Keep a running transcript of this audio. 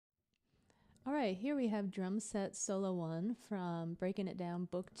All right, here we have Drumset Solo 1 from Breaking It Down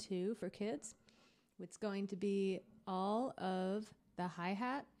Book 2 for kids. It's going to be all of the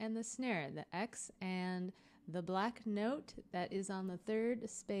hi-hat and the snare, the X and the black note that is on the third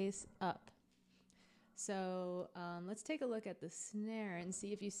space up. So let's take a look at the snare and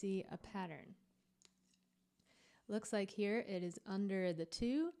see if you see a pattern. Looks like here it is under the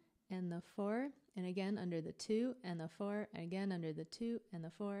 2 and the 4, and again under the 2 and the 4, and again under the 2 and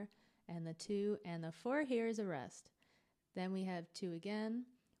the 4, and the 2 and the 4 here is a rest. Then we have 2 again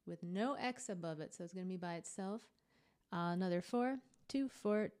with no X above it, so it's going to be by itself. Another 4, 2,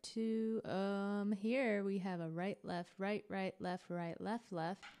 4, 2. Here we have a right, left, right, right, left, right, left,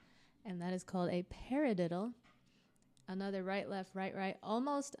 left, and that is called a paradiddle. Another right, left, right, right,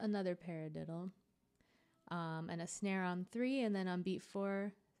 almost another paradiddle. And a snare on 3, and then on beat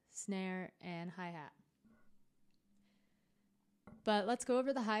 4, snare and hi-hat. But let's go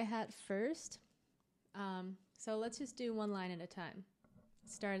over the hi-hat first. So let's just do one line at a time.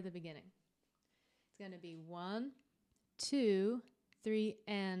 Start at the beginning. It's going to be 1, 2, 3,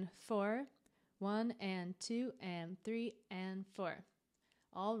 and 4. 1 and 2 and 3 and 4.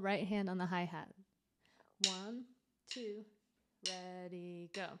 All right hand on the hi-hat. 1, 2,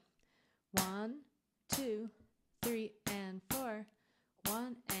 ready, go. 1, 2, 3, and 4.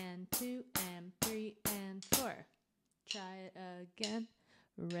 1 and 2 and 3 and 4. Try it again.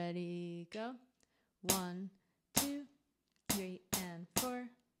 Ready, go. 1, 2, 3, and 4.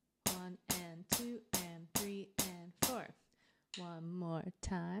 1 and 2 and 3 and 4. One more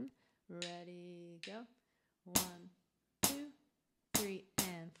time. Ready, go. 1, 2, 3,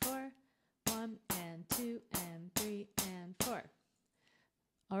 and 4. 1 and 2 and 3 and 4.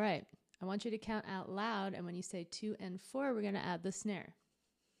 All right. I want you to count out loud, and when you say 2 and 4, we're going to add the snare.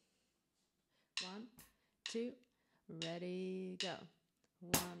 1, 2, ready, go.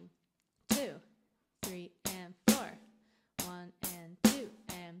 1, 2, 3, and 4. 1 and 2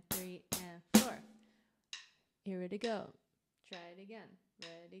 and 3 and 4. Here to go. Try it again.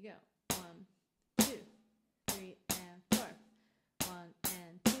 Ready, go. 1, 2, 3, and 4. 1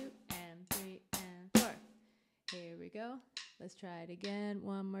 and 2 and 3 and 4. Here we go. Let's try it again.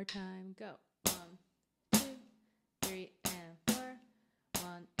 One more time. Go. 1, 2, 3, and 4.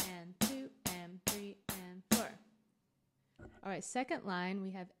 1 and 2 and 3 and 4. All right, second line,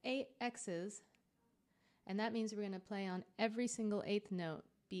 we have 8 X's, and that means we're going to play on every single 8th note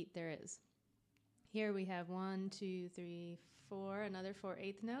beat there is. Here we have 1, 2, 3, 4, another 4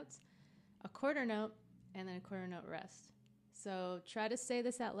 8th notes, a quarter note, and then a quarter note rest. So try to say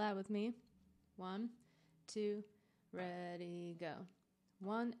this out loud with me. 1, 2, ready, go.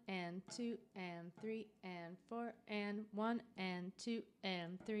 1 and 2 and 3 and 4 and 1 and 2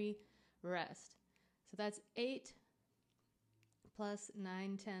 and 3, rest. So that's 8 plus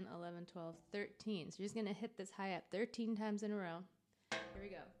 9, 10, 11, 12, 13. So you're just going to hit this hi-hat 13 times in a row. Here we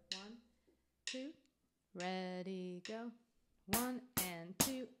go. 1, 2, ready, go. 1 and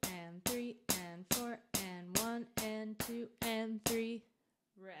 2 and 3 and 4 and 1 and 2 and 3,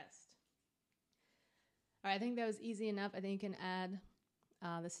 rest. All right, I think that was easy enough. I think you can add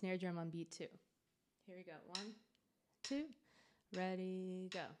the snare drum on beat 2. Here we go. 1, 2, ready,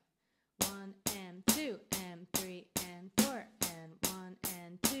 go. 1 and 2 and 3 and 4 and 1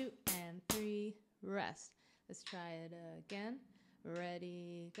 and 2 and 3, rest. Let's try it again.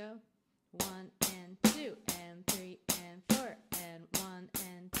 Ready, go. 1 and 2 and 3 and 4 and 1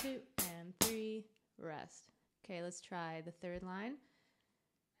 and 2 and 3, rest. Okay, let's try the third line.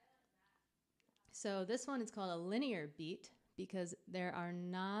 So this one is called a linear beat because there are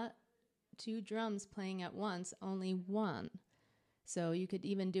not 2 drums playing at once, only 1. So you could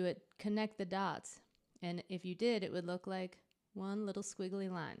even do it, connect the dots. And if you did, it would look like one little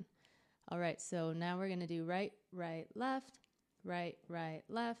squiggly line. All right, so now we're going to do right, right, left, right, right,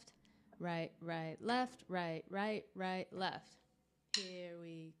 left, right, right, left, right, right, right, left. Here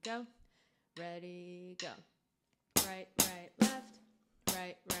we go. Ready, go. Right, right, left,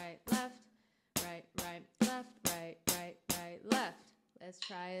 right, right, left, right, right, left, right, right, right, left. Let's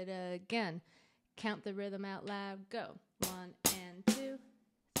try it again. Count the rhythm out loud. Go. 1 and 2,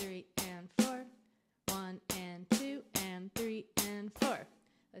 3 and 4. 1 and 2 and 3 and 4.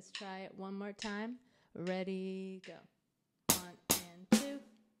 Let's try it one more time. Ready, go. 1 and 2,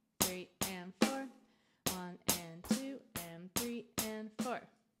 3 and 4. 1 and 2 and 3 and 4.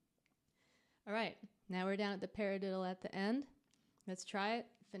 All right, now we're down at the paradiddle at the end. Let's try it,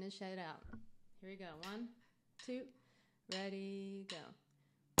 finish it out. Here we go. 1, 2, ready,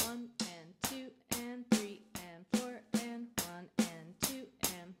 go. 1 and 2 and 3 and 4 and 1 and 2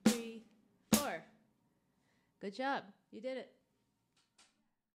 and 3, 4. Good job. You did it.